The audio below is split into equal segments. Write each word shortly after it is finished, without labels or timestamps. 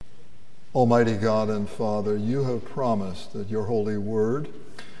Almighty God and Father, you have promised that your holy word,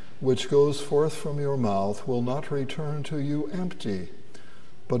 which goes forth from your mouth, will not return to you empty,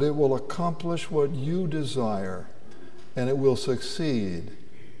 but it will accomplish what you desire, and it will succeed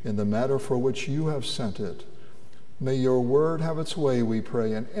in the matter for which you have sent it. May your word have its way, we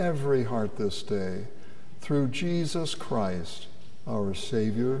pray, in every heart this day, through Jesus Christ, our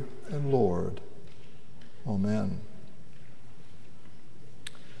Savior and Lord. Amen.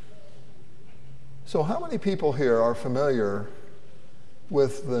 So how many people here are familiar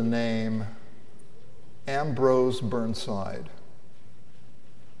with the name Ambrose Burnside?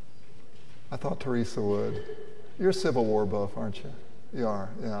 I thought Teresa would. You're a Civil War buff, aren't you? You are.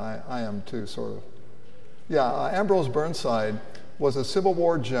 Yeah, I am too, sort of. Yeah, Ambrose Burnside was a Civil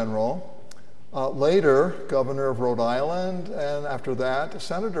War general, later governor of Rhode Island, and after that,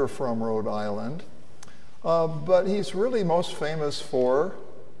 senator from Rhode Island. But he's really most famous for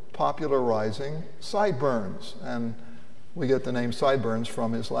popularizing sideburns, and we get the name sideburns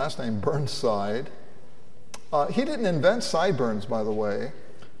from his last name, Burnside. He didn't invent sideburns, by the way.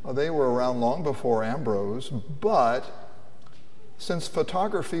 They were around long before Ambrose, but since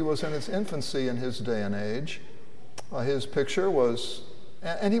photography was in its infancy in his day and age, his picture was,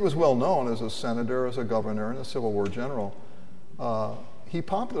 and he was well known as a senator, as a governor, and a Civil War general. He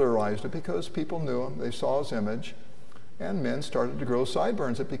popularized it because people knew him, they saw his image, and men started to grow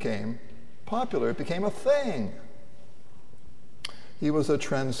sideburns. It became popular. It became a thing. He was a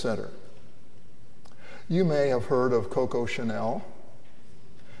trendsetter. You may have heard of Coco Chanel.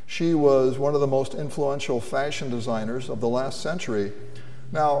 She was one of the most influential fashion designers of the last century.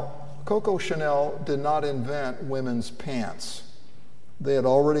 Now, Coco Chanel did not invent women's pants. They had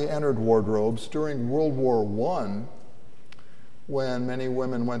already entered wardrobes during World War I, when many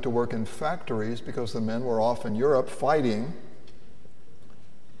women went to work in factories because the men were off in Europe fighting.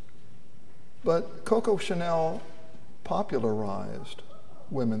 But Coco Chanel popularized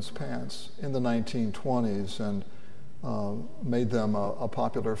women's pants in the 1920s and made them a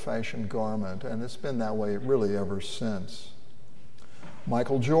popular fashion garment, and it's been that way really ever since.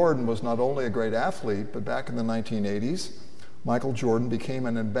 Michael Jordan was not only a great athlete, but back in the 1980s, Michael Jordan became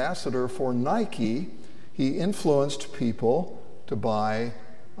an ambassador for Nike. He influenced people to buy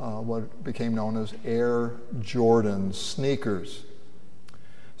what became known as Air Jordan sneakers.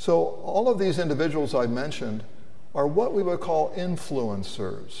 So all of these individuals I mentioned are what we would call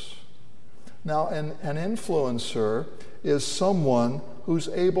influencers. Now, an influencer is someone who's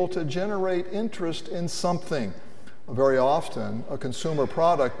able to generate interest in something. Very often a consumer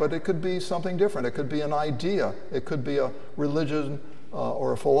product, but it could be something different. It could be an idea. It could be a religion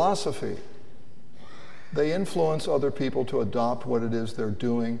or a philosophy. They influence other people to adopt what it is they're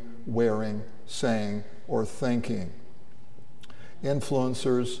doing, wearing, saying, or thinking.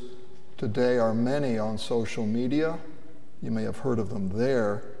 Influencers today are many on social media. You may have heard of them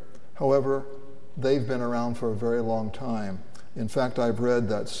there. However, they've been around for a very long time. In fact, I've read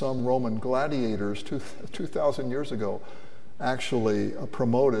that some Roman gladiators 2,000 years ago actually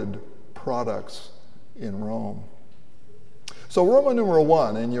promoted products in Rome. So Roman numeral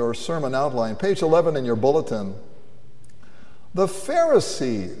 1 in your sermon outline, page 11 in your bulletin. The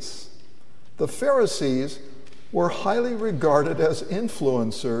Pharisees were highly regarded as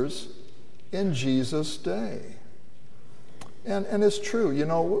influencers in Jesus' day. And it's true, you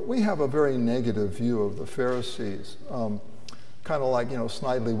know, we have a very negative view of the Pharisees. Kind of like, you know,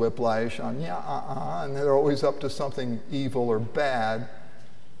 Snidely Whiplash on, and they're always up to something evil or bad.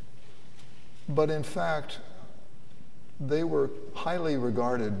 But in fact, they were highly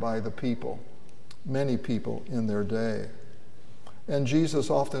regarded by the people, many people in their day. And Jesus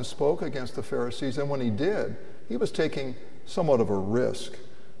often spoke against the Pharisees, and when he did, he was taking somewhat of a risk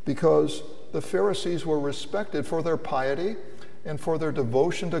because the Pharisees were respected for their piety and for their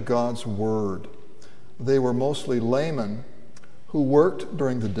devotion to God's word. They were mostly laymen who worked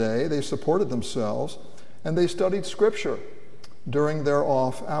during the day, they supported themselves, and they studied Scripture during their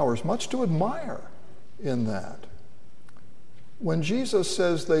off hours, much to admire in that. When Jesus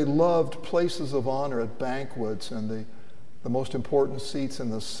says they loved places of honor at banquets and the most important seats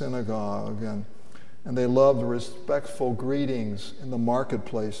in the synagogue, and they loved respectful greetings in the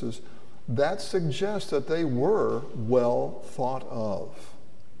marketplaces, that suggests that they were well thought of.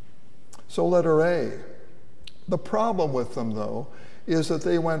 So letter A. The problem with them, though, is that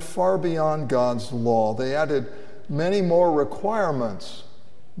they went far beyond God's law. They added many more requirements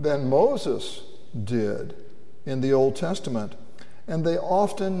than Moses did in the Old Testament. And they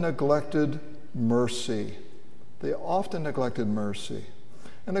often neglected mercy. And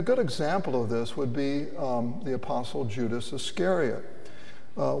a good example of this would be the Apostle Judas Iscariot.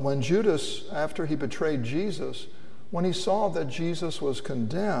 When Judas, after he betrayed Jesus, when he saw that Jesus was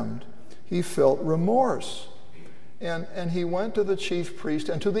condemned, he felt remorse. And he went to the chief priest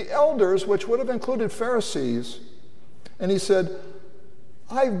and to the elders, which would have included Pharisees, and he said,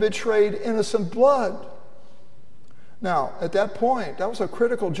 I've betrayed innocent blood. Now, at that point, that was a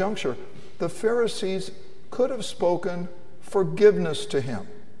critical juncture. The Pharisees could have spoken forgiveness to him,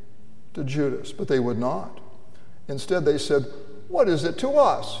 to Judas, but they would not. Instead, they said, what is it to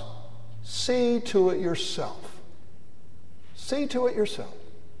us? See to it yourself. See to it yourself.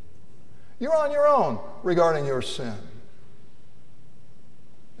 You're on your own regarding your sin.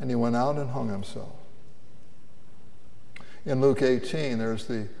 And he went out and hung himself. In Luke 18, there's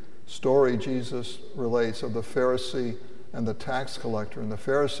the story Jesus relates of the Pharisee and the tax collector. And the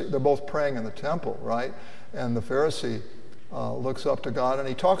Pharisee, they're both praying in the temple, right? And the Pharisee looks up to God and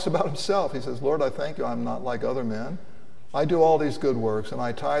he talks about himself. He says, Lord, I thank you, I'm not like other men. I do all these good works and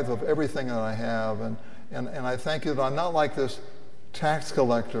I tithe of everything that I have. And I thank you that I'm not like this tax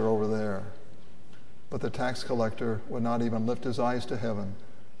collector over there. But the tax collector would not even lift his eyes to heaven.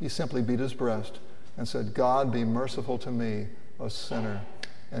 He simply beat his breast and said, God, be merciful to me, a sinner.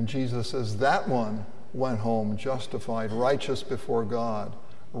 And Jesus says that one went home justified, righteous before God,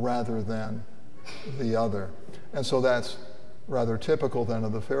 rather than the other. And so that's rather typical then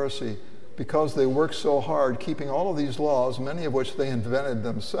of the Pharisee. Because they worked so hard keeping all of these laws, many of which they invented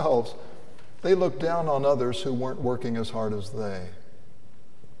themselves, they looked down on others who weren't working as hard as they.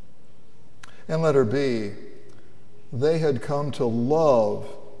 And letter B, they had come to love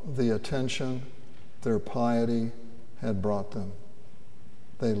the attention their piety had brought them.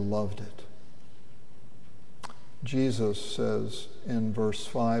 They loved it. Jesus says in verse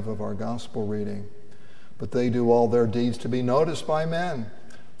 5 of our gospel reading, but they do all their deeds to be noticed by men,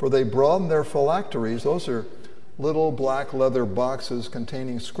 for they broaden their phylacteries. Those are little black leather boxes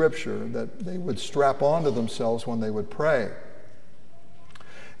containing scripture that they would strap onto themselves when they would pray.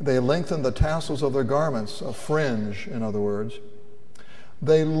 They lengthen the tassels of their garments, a fringe, in other words.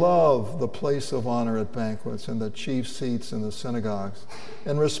 They love the place of honor at banquets and the chief seats in the synagogues,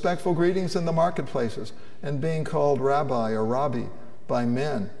 and respectful greetings in the marketplaces, and being called rabbi or rabbi by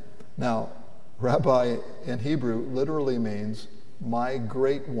men. Now, rabbi in Hebrew literally means my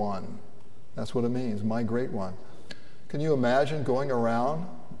great one. That's what it means, my great one. Can you imagine going around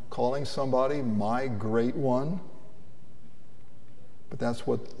calling somebody my great one? But that's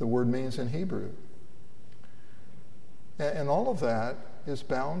what the word means in Hebrew. And all of that is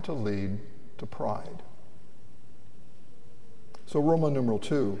bound to lead to pride. So Roman numeral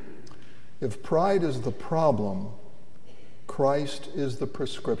 2, if pride is the problem, Christ is the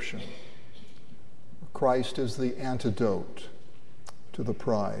prescription. Christ is the antidote to the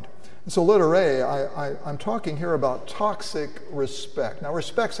pride. And so letter A, I'm talking here about toxic respect. Now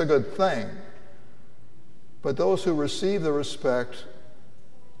respect's a good thing, but those who receive the respect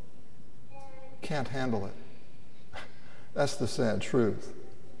can't handle it. That's the sad truth.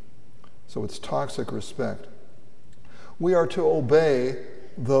 So it's toxic respect. We are to obey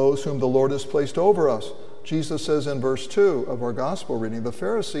those whom the Lord has placed over us. Jesus says in verse 2 of our gospel reading, the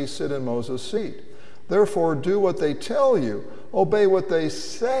Pharisees sit in Moses' seat. Therefore, do what they tell you. Obey what they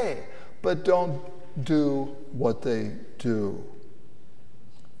say, but don't do what they do.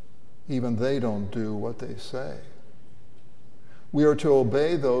 Even they don't do what they say. We are to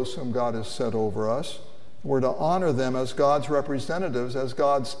obey those whom God has set over us. We're to honor them as God's representatives, as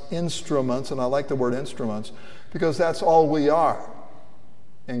God's instruments, and I like the word instruments, because that's all we are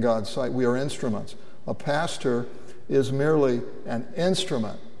in God's sight. We are instruments. A pastor is merely an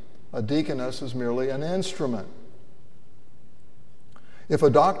instrument. A deaconess is merely an instrument. If a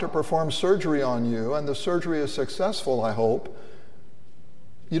doctor performs surgery on you, and the surgery is successful, I hope,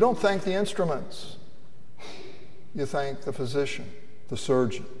 you don't thank the instruments. You thank the physician, the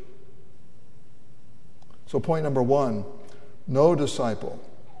surgeon. So point number 1, no disciple,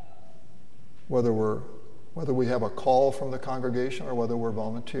 whether we have a call from the congregation or whether we're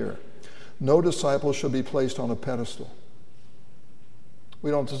volunteer, no disciple should be placed on a pedestal.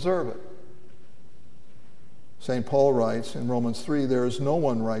 We don't deserve it. St. Paul writes in Romans 3, there is no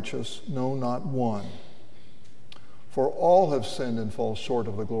one righteous, no, not one. For all have sinned and fall short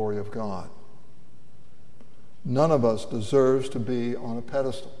of the glory of God. None of us deserves to be on a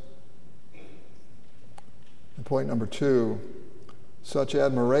pedestal. And point number 2, such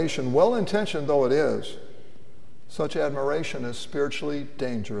admiration, well-intentioned though it is, such admiration is spiritually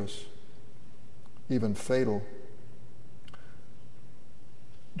dangerous, even fatal.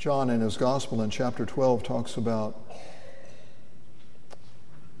 John in his gospel in chapter 12 talks about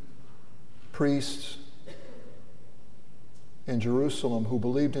priests in Jerusalem who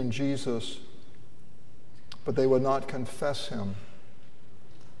believed in Jesus, but they would not confess him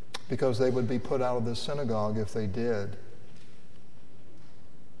because they would be put out of the synagogue if they did,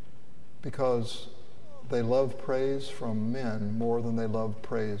 because they loved praise from men more than they loved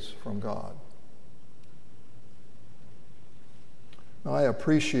praise from God. Now, I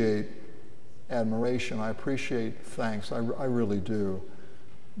appreciate admiration. I appreciate thanks. I really do.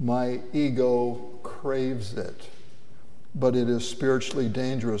 My ego craves it, but it is spiritually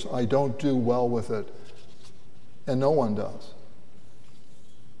dangerous. I don't do well with it, and no one does.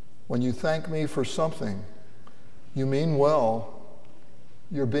 When you thank me for something, you mean well,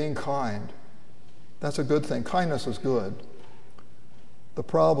 you're being kind. That's a good thing. Kindness is good. The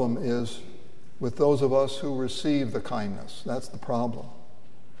problem is with those of us who receive the kindness. That's the problem.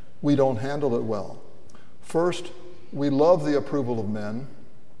 We don't handle it well. First, we love the approval of men.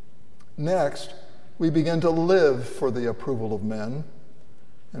 Next, we begin to live for the approval of men.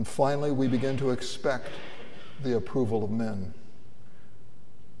 And finally, we begin to expect the approval of men.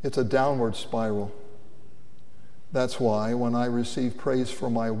 It's a downward spiral. That's why when I receive praise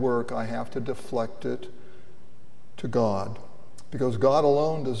for my work, I have to deflect it to God, because God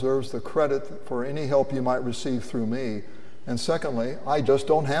alone deserves the credit for any help you might receive through me. And secondly, I just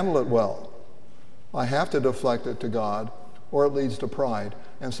don't handle it well. I have to deflect it to God, or it leads to pride,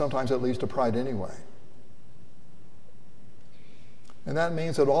 and sometimes it leads to pride anyway. And that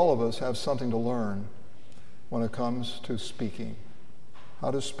means that all of us have something to learn when it comes to speaking,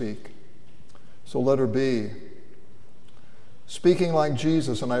 how to speak. So letter B, speaking like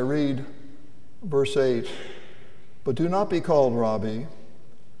Jesus, and I read verse 8, but do not be called Rabbi,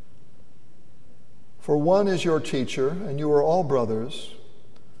 for one is your teacher, and you are all brothers.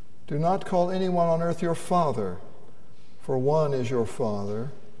 Do not call anyone on earth your father, for one is your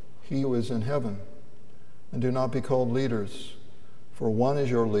Father, he who is in heaven. And do not be called leaders, for one is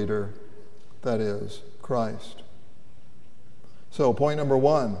your leader, that is, Christ. So, point number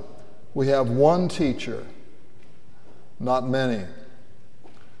one, we have one teacher, not many.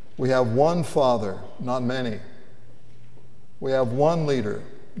 We have one Father, not many. We have one leader,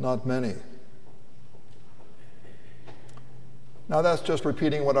 not many. Now that's just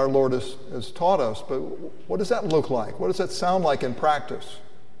repeating what our Lord has taught us, but what does that look like? What does that sound like in practice?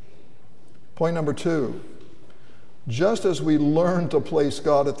 Point number two, just as we learn to place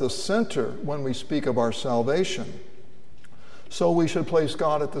God at the center when we speak of our salvation, so we should place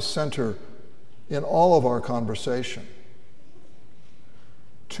God at the center in all of our conversation.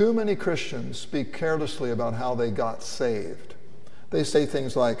 Too many Christians speak carelessly about how they got saved. They say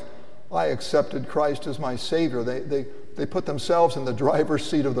things like, I accepted Christ as my Savior. They put themselves in the driver's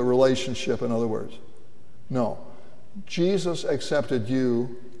seat of the relationship, in other words. No. Jesus accepted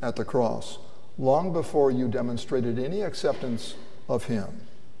you at the cross long before you demonstrated any acceptance of him.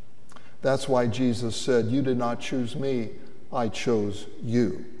 That's why Jesus said, you did not choose me, I chose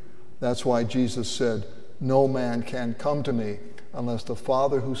you. That's why Jesus said, no man can come to me unless the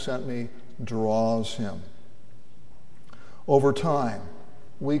Father who sent me draws him. Over time,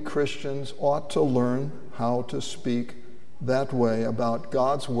 we Christians ought to learn how to speak that way about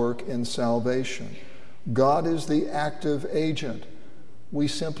God's work in salvation. God is the active agent. We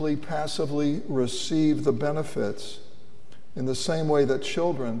simply passively receive the benefits in the same way that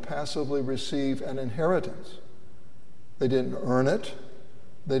children passively receive an inheritance. They didn't earn it.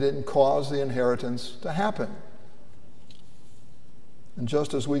 They didn't cause the inheritance to happen. And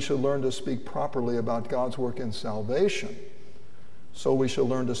just as we should learn to speak properly about God's work in salvation, so we should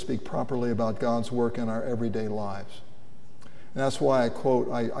learn to speak properly about God's work in our everyday lives. And that's why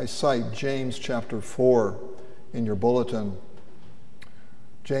I cite James chapter 4 in your bulletin.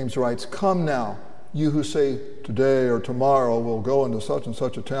 James writes, come now, you who say today or tomorrow we'll go into such and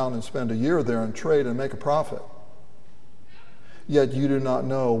such a town and spend a year there and trade and make a profit. Yet you do not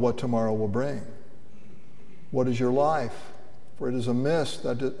know what tomorrow will bring. What is your life? For it is a mist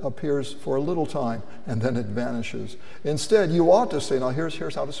that appears for a little time and then it vanishes. Instead, you ought to say, now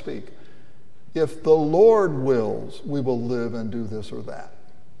here's how to speak. If the Lord wills, we will live and do this or that.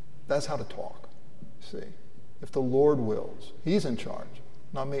 That's how to talk, see. If the Lord wills, he's in charge,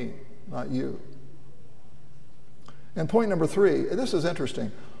 not me, not you. And point number 3, this is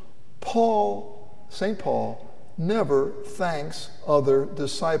interesting. St. Paul, never thanks other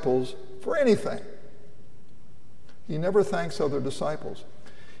disciples for anything. He never thanks other disciples.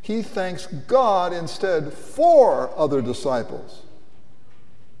 He thanks God instead for other disciples.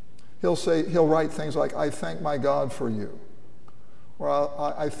 He'll write things like, I thank my God for you. Or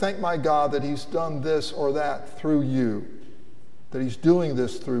I thank my God that he's done this or that through you. That he's doing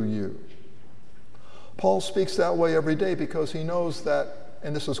this through you. Paul speaks that way every day because he knows that,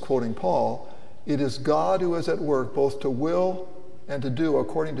 and this is quoting Paul, it is God who is at work both to will and to do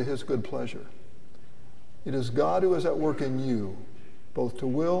according to his good pleasure. It is God who is at work in you, both to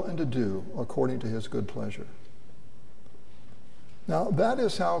will and to do according to his good pleasure. Now, that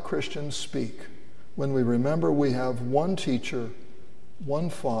is how Christians speak when we remember we have one teacher, one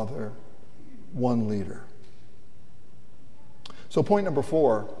Father, one leader. So point number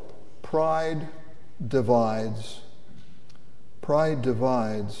 4, pride divides. Pride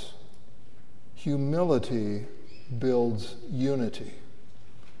divides. Humility builds unity.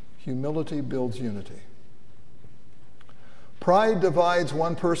 Humility builds unity. Pride divides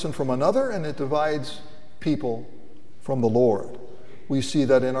one person from another, and it divides people from the Lord. We see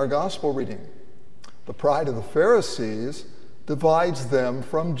that in our gospel reading. The pride of the Pharisees divides them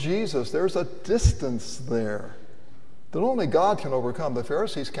from Jesus. There's a distance there that only God can overcome. The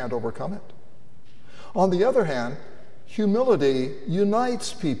Pharisees can't overcome it. On the other hand, humility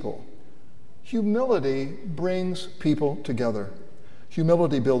unites people. Humility brings people together.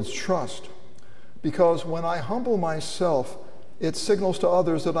 Humility builds trust, because when I humble myself, it signals to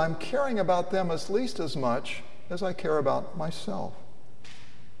others that I'm caring about them at least as much as I care about myself.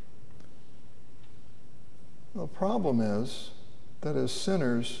 The problem is that as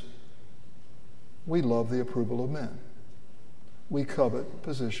sinners, we love the approval of men. We covet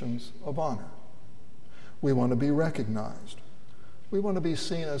positions of honor. We want to be recognized. We want to be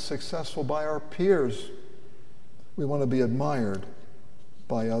seen as successful by our peers. We want to be admired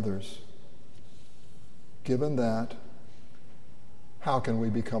by others. Given that, how can we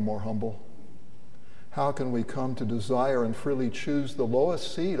become more humble? How can we come to desire and freely choose the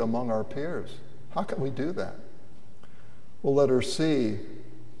lowest seat among our peers? How can we do that? Well, letter C,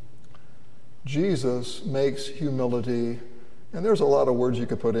 Jesus makes humility, and there's a lot of words you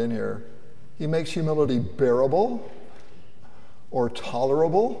could put in here. He makes humility bearable or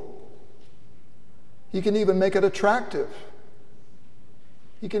tolerable. He can even make it attractive.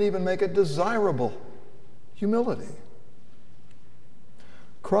 He can even make it desirable. Humility.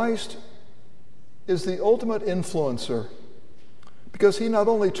 Christ is the ultimate influencer because he not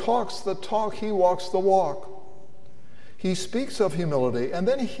only talks the talk, he walks the walk. He speaks of humility, and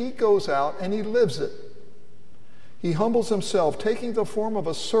then he goes out and he lives it. He humbles himself, taking the form of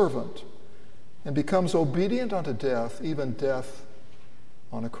a servant, and becomes obedient unto death, even death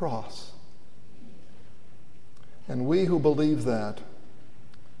on a cross. And we who believe that,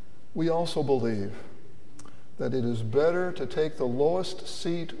 we also believe that it is better to take the lowest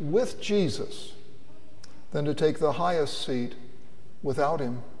seat with Jesus than to take the highest seat without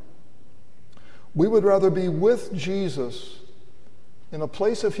him. We would rather be with Jesus in a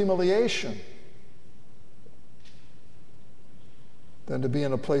place of humiliation than to be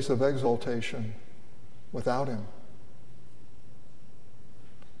in a place of exaltation without him.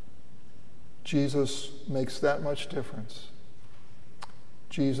 Jesus makes that much difference.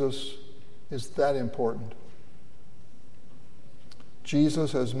 Jesus is that important.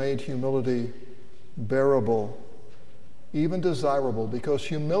 Jesus has made humility bearable, even desirable, because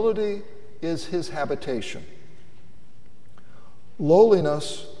humility is his habitation.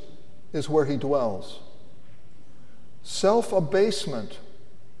 Lowliness is where he dwells. Self-abasement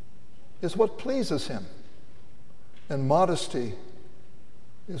is what pleases him, and modesty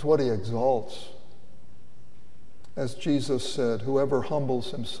is what he exalts. As Jesus said, whoever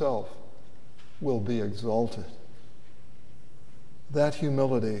humbles himself will be exalted. That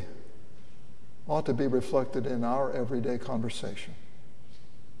humility ought to be reflected in our everyday conversation.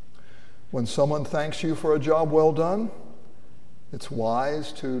 When someone thanks you for a job well done, it's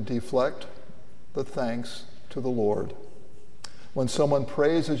wise to deflect the thanks to the Lord. When someone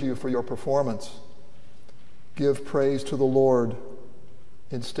praises you for your performance, give praise to the Lord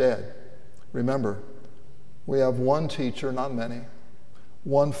instead. Remember, we have one teacher, not many,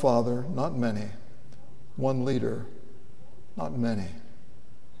 one Father, not many, one leader, not many.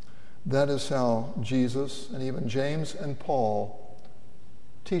 That is how Jesus and even James and Paul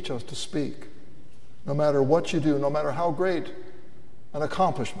teach us to speak. No matter what you do, no matter how great an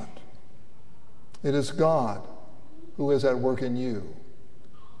accomplishment, it is God who is at work in you,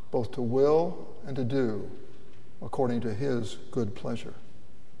 both to will and to do according to his good pleasure.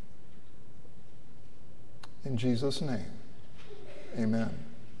 In Jesus' name, amen.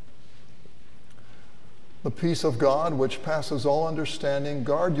 The peace of God, which passes all understanding,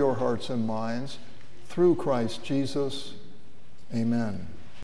 guard your hearts and minds through Christ Jesus. Amen.